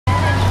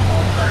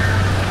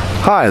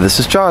Hi, this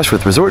is Josh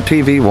with Resort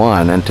TV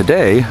 1, and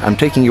today I'm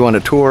taking you on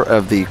a tour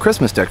of the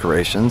Christmas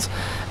decorations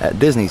at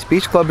Disney's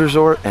Beach Club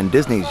Resort and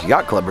Disney's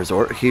Yacht Club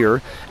Resort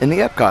here in the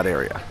Epcot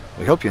area.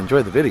 We hope you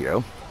enjoyed the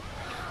video,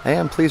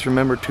 and please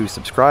remember to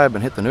subscribe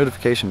and hit the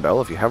notification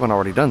bell if you haven't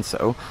already done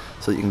so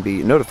that you can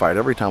be notified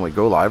every time we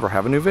go live or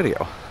have a new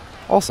video.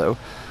 Also,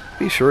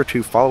 be sure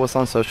to follow us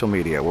on social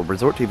media. We're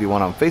Resort TV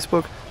 1 on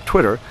Facebook,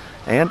 Twitter,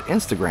 and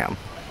Instagram.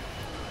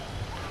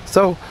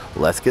 So,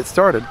 let's get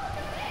started.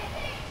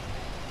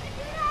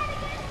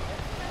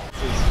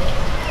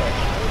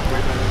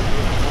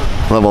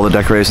 Love all the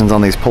decorations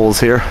on these poles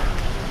here.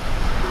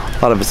 A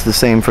lot of it's the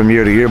same from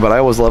year to year, but I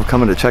always love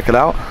coming to check it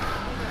out.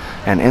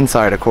 And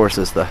inside, of course,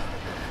 is the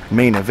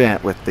main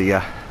event with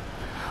the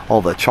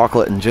all the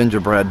chocolate and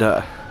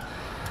gingerbread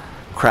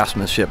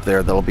craftsmanship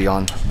there that'll be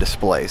on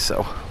display.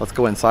 So let's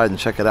go inside and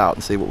check it out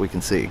and see what we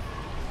can see.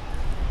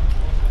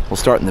 We'll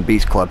start in the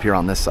Beach Club here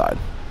on this side.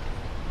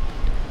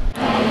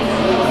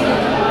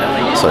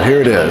 So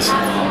here it is,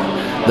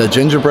 the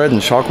Gingerbread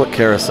and Chocolate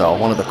Carousel,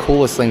 one of the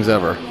coolest things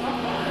ever.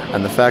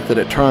 And the fact that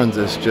it turns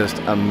is just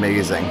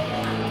amazing.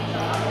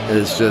 It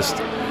is just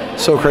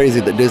so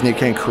crazy that Disney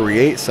can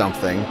create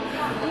something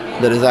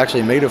that is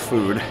actually made of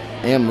food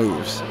and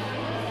moves.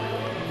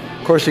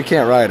 Of course you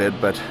can't ride it,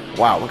 but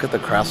wow, look at the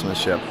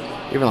craftsmanship.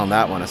 Even on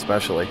that one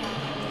especially.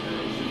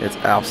 It's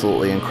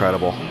absolutely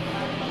incredible.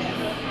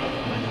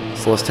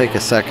 So let's take a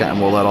second and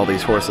we'll let all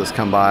these horses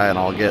come by and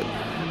I'll get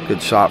a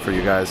good shot for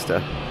you guys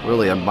to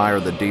really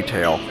admire the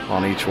detail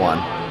on each one.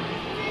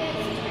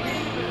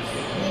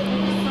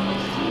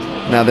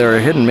 Now there are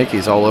hidden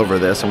Mickeys all over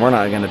this, and we're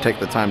not going to take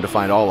the time to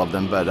find all of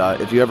them,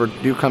 but if you ever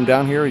do come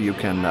down here, you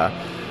can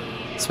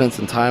spend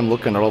some time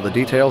looking at all the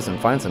details and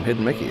find some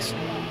hidden Mickeys.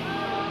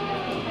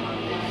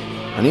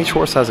 And each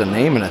horse has a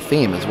name and a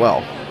theme as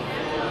well.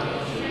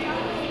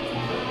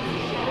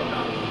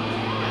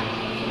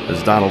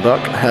 There's Donald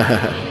Duck.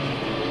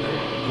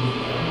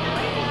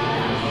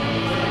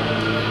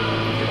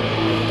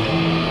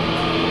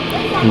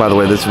 And by the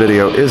way, this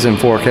video is in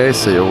 4K,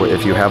 so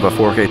if you have a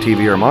 4K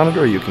TV or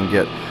monitor, you can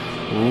get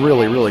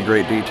really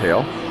great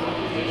detail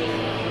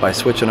by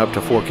switching up to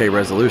 4K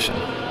resolution.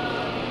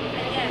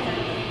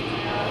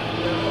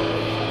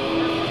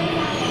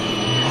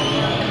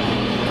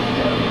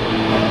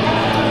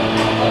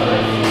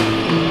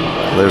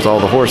 There's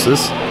all the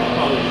horses,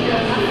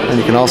 and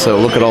you can also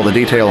look at all the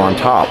detail on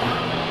top.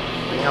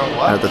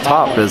 At the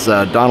top is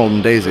Donald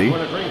and Daisy.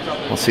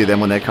 We'll see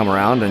them when they come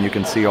around, and you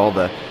can see all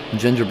the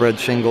gingerbread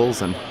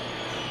shingles and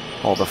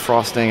all the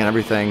frosting and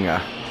everything,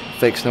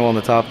 fake snow on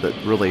the top that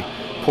really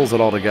pulls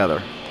it all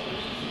together.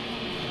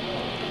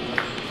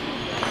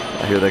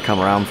 Here they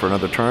come around for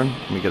another turn.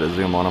 Let me get a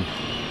zoom on them.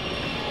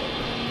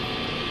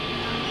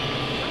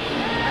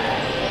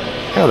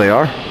 There they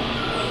are.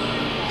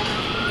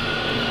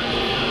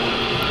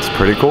 It's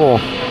pretty cool.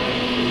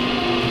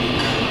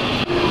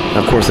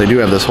 Of course, they do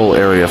have this whole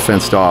area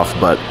fenced off,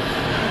 but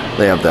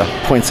they have the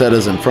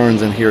poinsettias and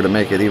ferns in here to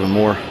make it even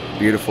more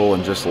beautiful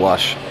and just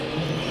lush.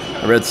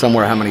 I read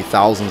somewhere how many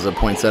thousands of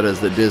poinsettias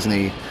that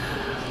Disney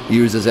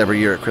uses every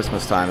year at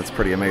Christmas time. It's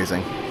pretty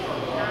amazing.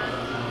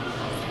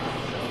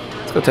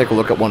 Let's go take a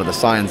look at one of the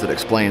signs that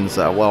explains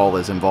what all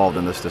is involved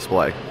in this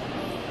display.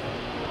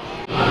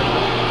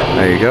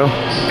 There you go.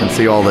 You can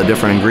see all the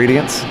different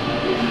ingredients.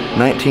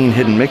 19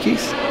 hidden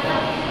Mickeys.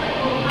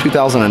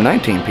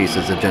 2019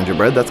 pieces of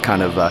gingerbread. That's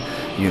kind of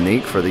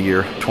unique for the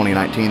year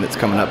 2019 that's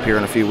coming up here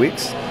in a few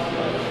weeks.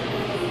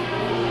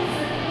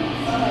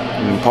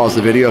 You can pause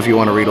the video if you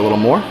want to read a little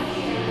more.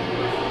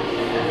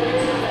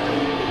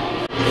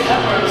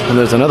 And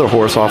there's another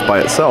horse off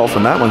by itself,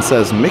 and that one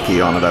says Mickey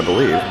on it, I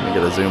believe. Let me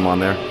get a zoom on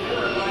there.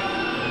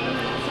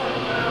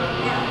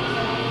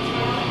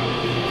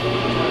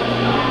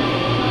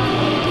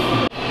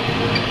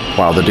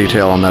 Wow, the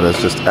detail on that is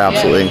just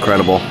absolutely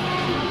incredible.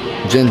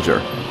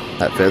 Ginger,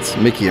 that fits.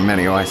 Mickey and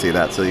Minnie, oh I see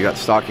that. So you got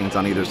stockings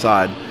on either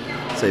side.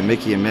 Say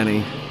Mickey and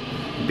Minnie,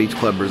 Beach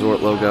Club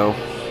Resort logo.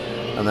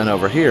 And then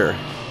over here,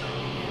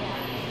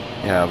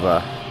 you have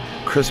a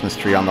Christmas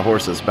tree on the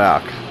horse's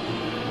back.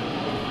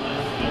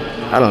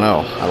 I don't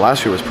know,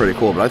 last year was pretty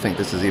cool, but I think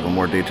this is even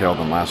more detailed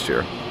than last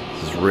year.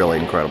 This is really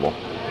incredible.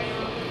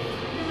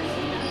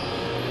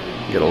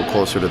 Get a little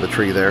closer to the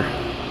tree there.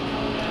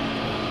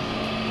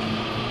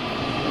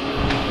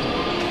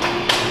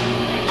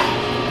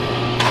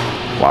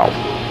 Wow.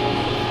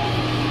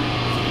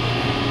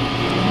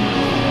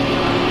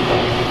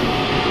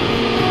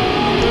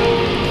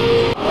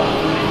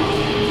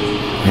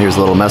 Here's a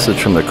little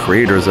message from the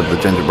creators of the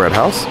Gingerbread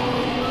House.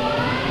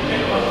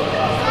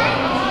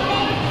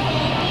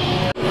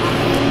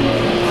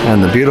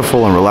 And the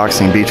beautiful and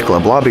relaxing Beach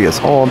Club lobby is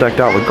all decked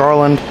out with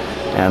garland,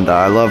 and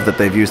I love that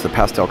they've used the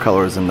pastel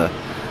colors in the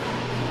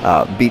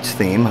beach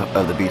theme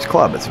of the Beach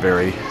Club. It's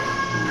very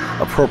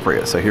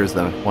appropriate. So here's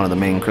one of the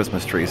main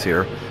Christmas trees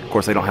here. Of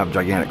course, they don't have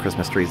gigantic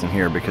Christmas trees in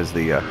here because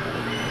the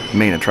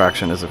main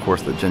attraction is, of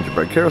course, the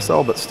Gingerbread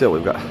Carousel, but still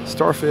we've got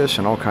starfish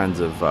and all kinds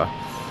of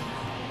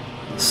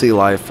sea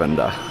life and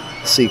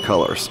sea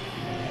colors.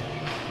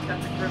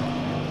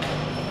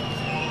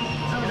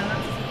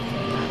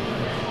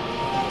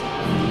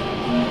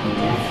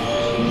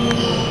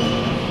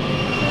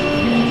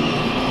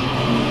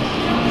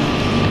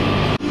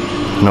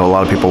 I know a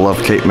lot of people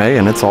love Cape May,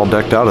 and it's all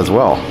decked out as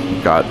well.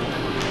 We've got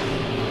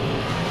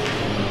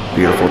a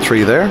beautiful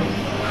tree there,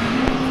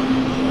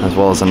 as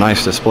well as a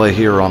nice display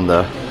here on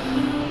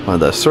one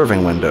of the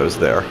serving windows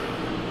there.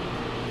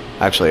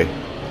 Actually,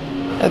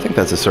 I think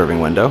that's a serving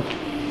window.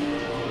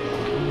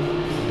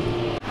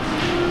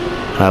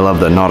 I love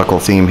the nautical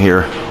theme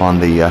here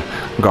on the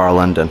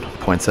garland and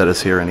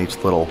poinsettias here in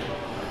each little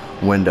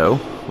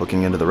window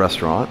looking into the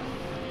restaurant.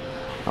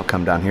 I'll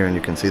come down here and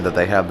you can see that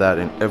they have that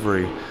in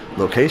every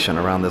location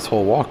around this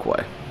whole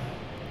walkway.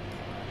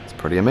 It's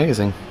pretty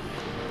amazing.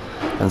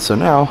 And so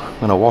now I'm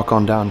going to walk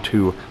on down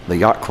to the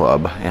Yacht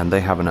Club, and they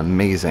have an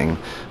amazing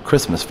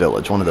Christmas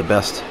village, one of the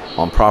best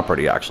on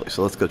property actually.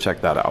 So let's go check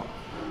that out.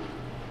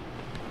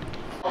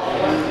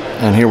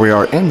 And here we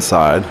are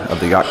inside of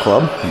the Yacht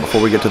Club. And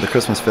before we get to the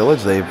Christmas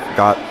village, they've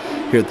got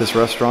here at this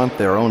restaurant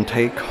their own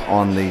take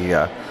on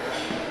the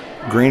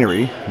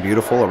greenery,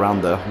 beautiful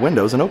around the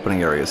windows and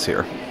opening areas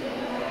here.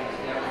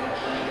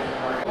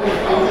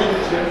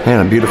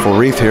 And a beautiful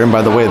wreath here. And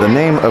by the way, the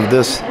name of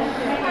this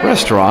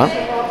restaurant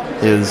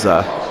is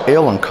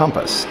Ale and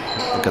Compass.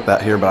 Look at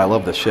that here, but I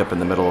love the ship in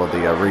the middle of the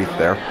wreath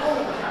there.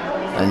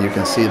 And you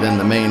can see then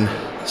the main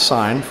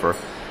sign for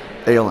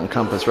Ale and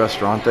Compass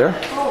restaurant there.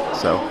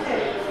 So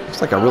looks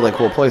like a really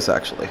cool place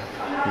actually.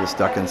 You just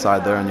duck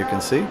inside there and you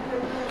can see,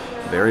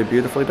 very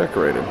beautifully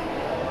decorated.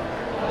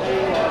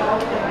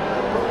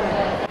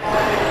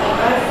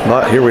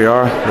 But here we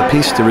are, the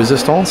piece de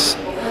resistance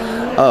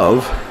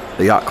of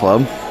the Yacht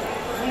Club,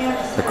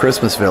 the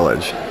Christmas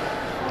Village.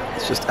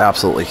 It's just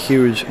absolutely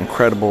huge,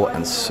 incredible,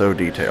 and so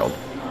detailed.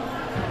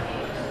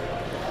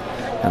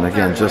 And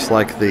again, just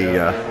like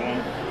the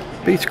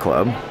Beach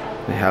Club,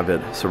 we have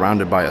it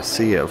surrounded by a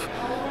sea of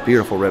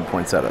beautiful red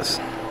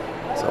poinsettias.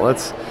 So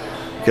let's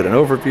get an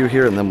overview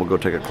here and then we'll go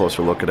take a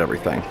closer look at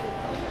everything.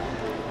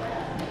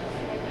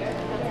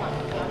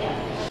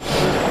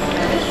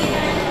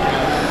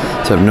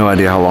 So I have no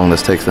idea how long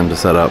this takes them to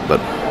set up,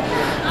 but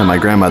my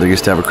grandmother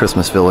used to have a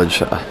Christmas village,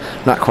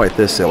 not quite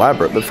this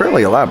elaborate, but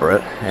fairly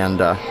elaborate, and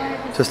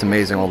just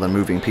amazing, all the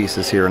moving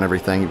pieces here and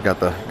everything. You've got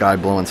the guy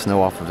blowing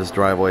snow off of his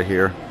driveway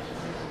here.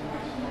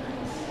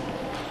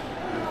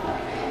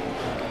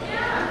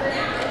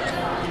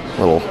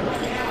 Little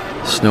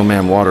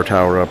snowman water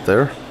tower up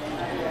there.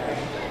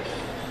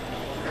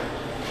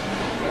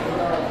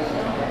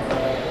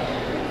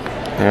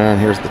 And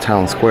here's the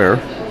town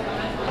square.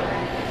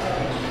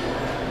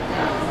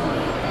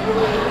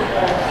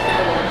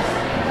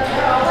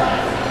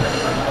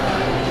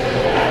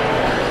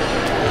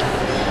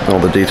 All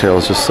the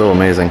details just so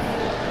amazing.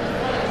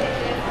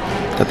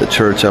 Got the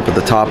church up at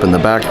the top in the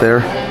back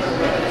there.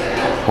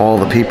 All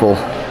the people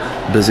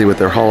busy with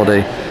their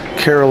holiday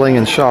caroling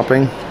and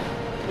shopping.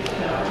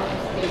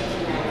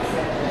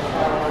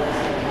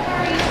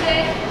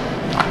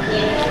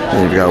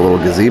 And you've got a little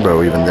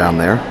gazebo even down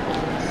there,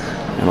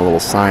 and a little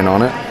sign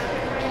on it.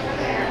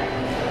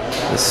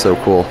 It's so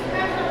cool.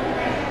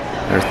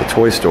 There's the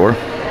toy store.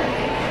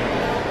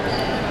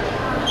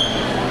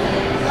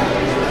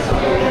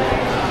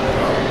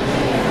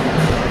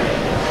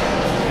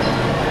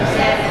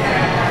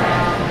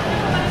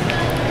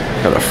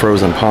 Got a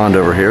frozen pond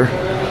over here.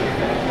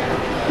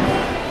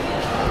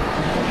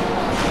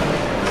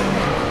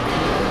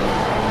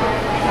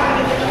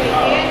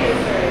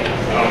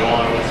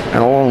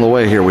 And along the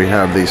way here we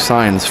have these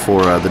signs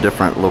for the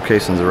different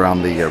locations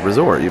around the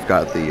resort. You've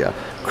got the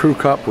Crew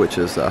Cup, which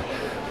is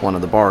one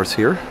of the bars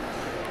here,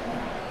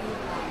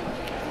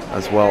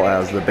 as well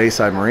as the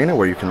Bayside Marina,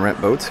 where you can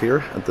rent boats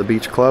here at the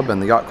Beach Club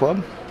and the Yacht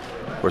Club.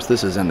 Of course,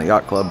 this is in the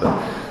Yacht Club,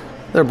 but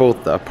they're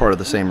both part of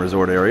the same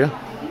resort area.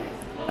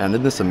 And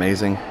isn't this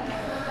amazing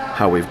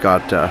how we've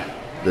got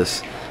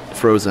this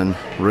frozen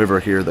river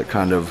here that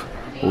kind of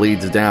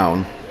leads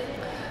down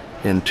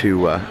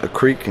into a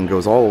creek and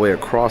goes all the way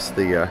across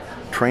the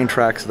train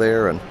tracks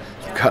there, and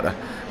you've got a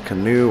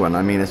canoe, and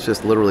I mean, it's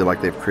just literally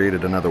like they've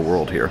created another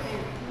world here.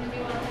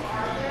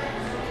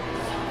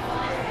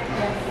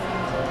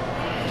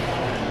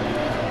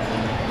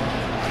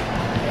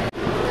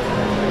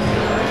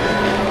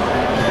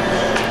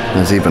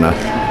 There's even a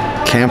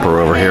camper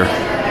over here.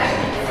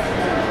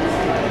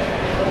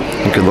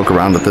 You could look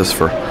around at this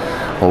for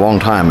a long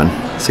time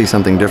and see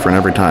something different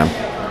every time.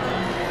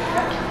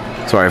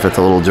 Sorry if it's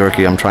a little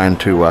jerky, I'm trying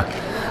to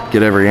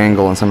get every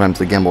angle, and sometimes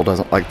the gimbal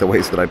doesn't like the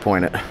ways that I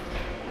point it.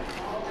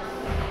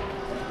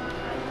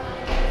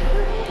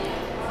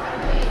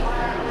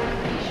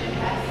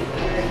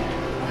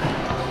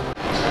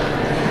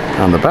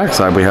 On the back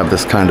side we have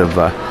this kind of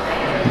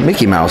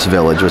Mickey Mouse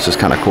village, which is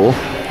kind of cool.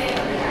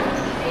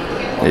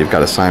 You've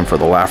got a sign for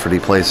the Lafferty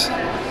Place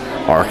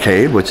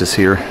Arcade, which is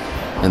here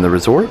in the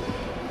resort.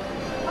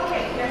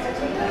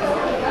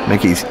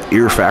 Mickey's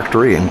Ear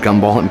Factory and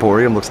Gumball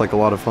Emporium looks like a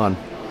lot of fun.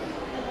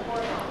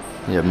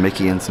 You have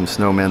Mickey and some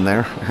snowmen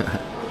there.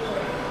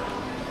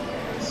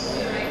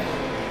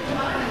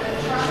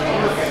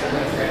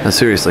 And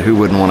seriously, who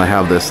wouldn't want to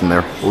have this in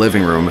their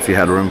living room if you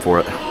had room for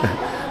it?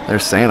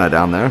 There's Santa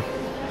down there.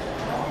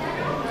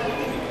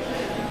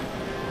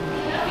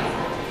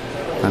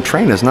 The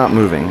train is not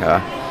moving.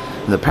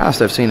 In the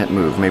past I've seen it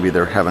move. Maybe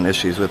they're having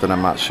issues with it,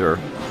 I'm not sure.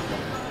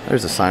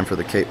 There's a sign for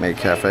the Cape May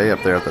Cafe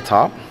up there at the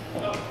top.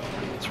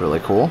 It's really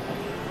cool.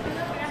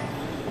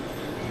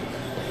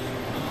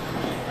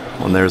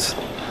 And there's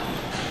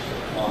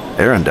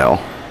Arendelle,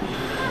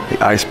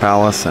 the Ice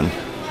Palace, and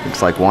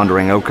looks like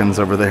Wandering Oakens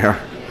over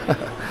there.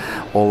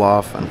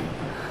 Olaf and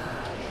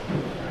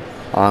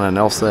Anna and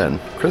Elsa and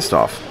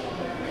Kristoff.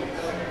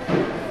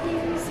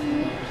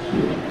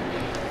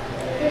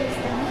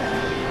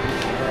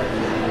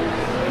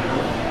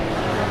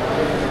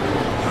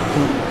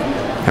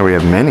 Here we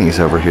have minis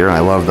over here. I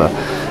love the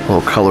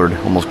little colored,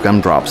 almost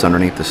gumdrops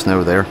underneath the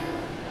snow there.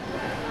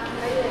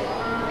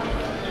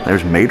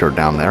 There's Mater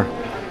down there.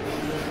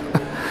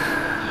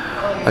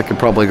 I could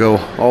probably go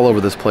all over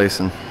this place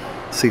and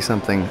see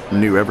something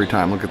new every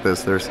time. Look at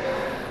this. It's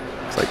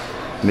like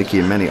Mickey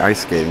and Minnie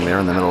ice skating there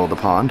in the middle of the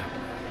pond.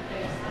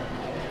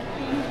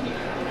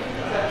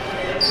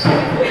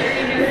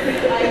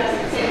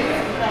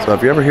 So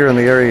if you're ever here in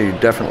the area, you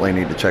definitely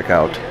need to check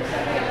out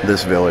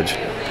this village.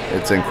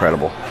 It's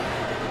incredible.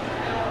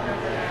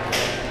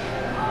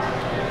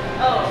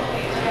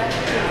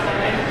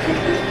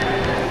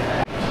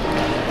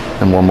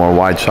 And one more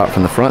wide shot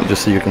from the front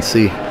just so you can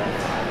see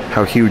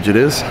how huge it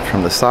is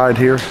from the side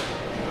here.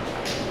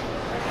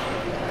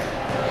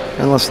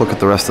 And let's look at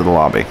the rest of the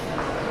lobby.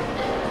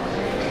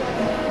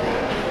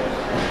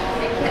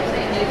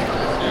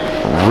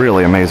 A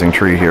really amazing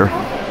tree here.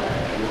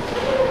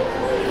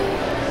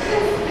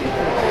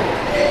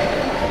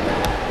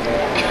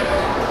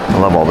 I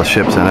love all the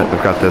ships in it.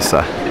 We've got this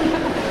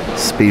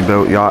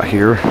speedboat yacht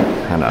here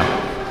and a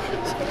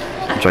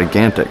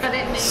gigantic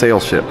sail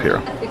ship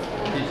here.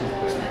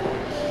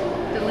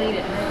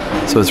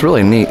 So it's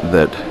really neat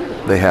that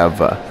they have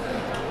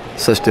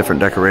such different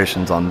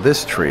decorations on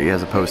this tree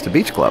as opposed to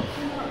Beach Club,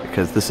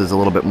 because this is a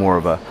little bit more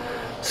of a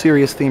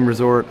serious theme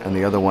resort, and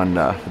the other one,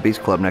 the Beach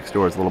Club next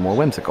door, is a little more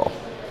whimsical.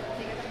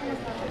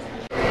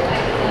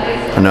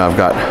 I know I've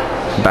got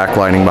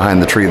backlighting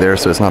behind the tree there,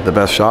 so it's not the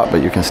best shot,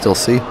 but you can still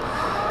see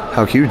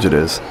how huge it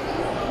is.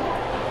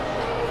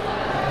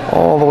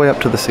 All the way up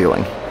to the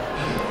ceiling.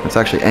 It's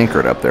actually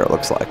anchored up there, it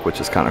looks like,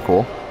 which is kind of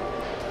cool.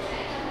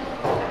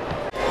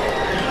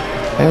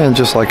 And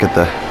just like at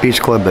the Beach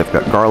Club, they've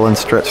got garlands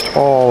stretched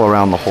all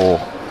around the whole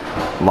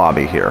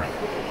lobby here.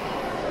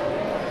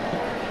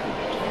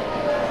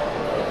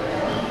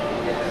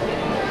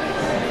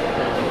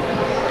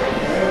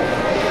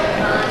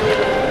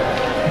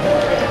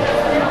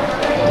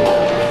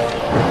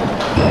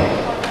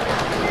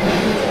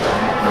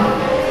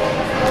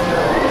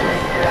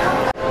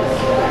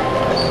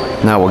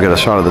 Now we'll get a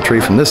shot of the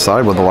tree from this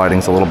side where the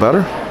lighting's a little better.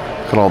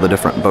 Look at all the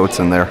different boats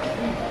in there.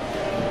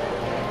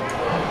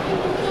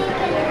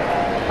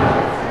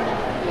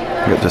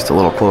 Get just a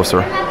little closer.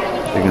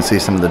 You can see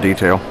some of the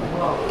detail.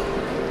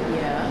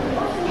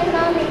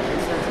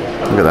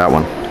 Look at that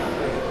one.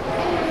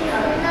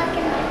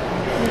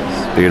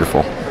 It's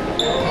beautiful.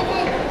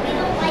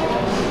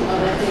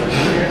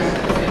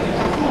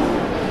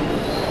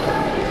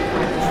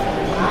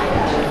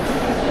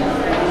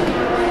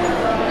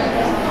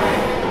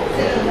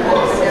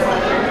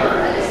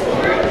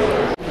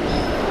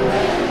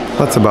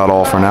 That's about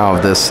all for now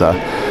of this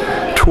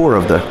tour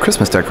of the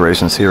Christmas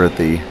decorations here at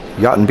the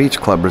Yacht and Beach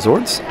Club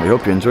Resorts. We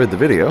hope you enjoyed the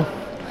video.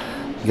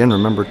 Again,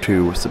 remember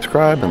to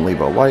subscribe and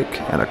leave a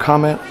like and a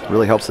comment. It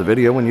really helps the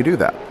video when you do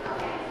that.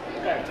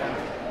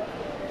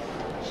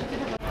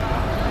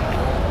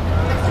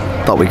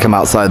 Thought we'd come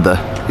outside the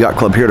Yacht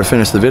Club here to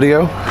finish the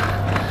video.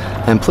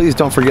 And please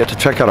don't forget to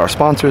check out our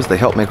sponsors. They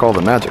help make all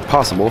the magic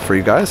possible for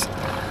you guys.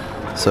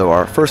 So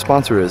our first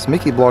sponsor is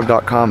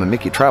MickeyBlog.com and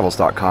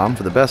MickeyTravels.com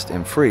for the best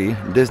and free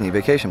Disney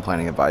vacation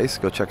planning advice.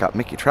 Go check out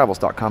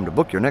MickeyTravels.com to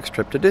book your next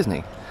trip to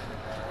Disney.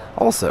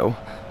 Also,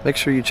 make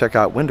sure you check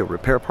out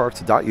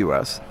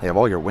WindowRepairParts.us. They have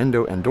all your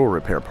window and door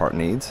repair part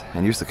needs,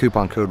 and use the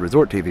coupon code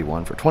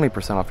ResortTV1 for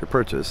 20% off your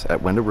purchase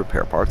at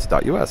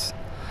WindowRepairParts.us.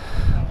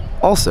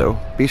 Also,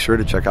 be sure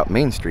to check out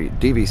Main Street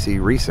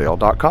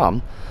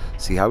DVCResale.com.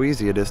 See how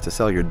easy it is to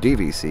sell your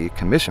DVC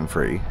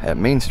commission-free at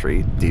Main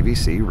Street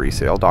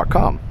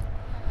DVCResale.com.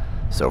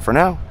 So for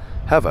now,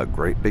 have a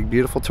great, big,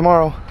 beautiful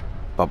tomorrow.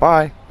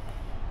 Bye-bye.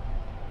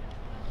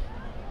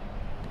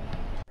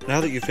 Now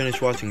that you've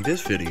finished watching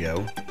this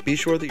video, be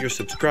sure that you're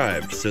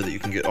subscribed so that you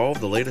can get all of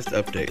the latest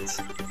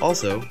updates.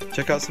 Also,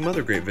 check out some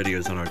other great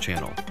videos on our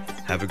channel.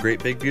 Have a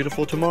great, big,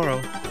 beautiful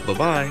tomorrow.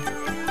 Bye-bye.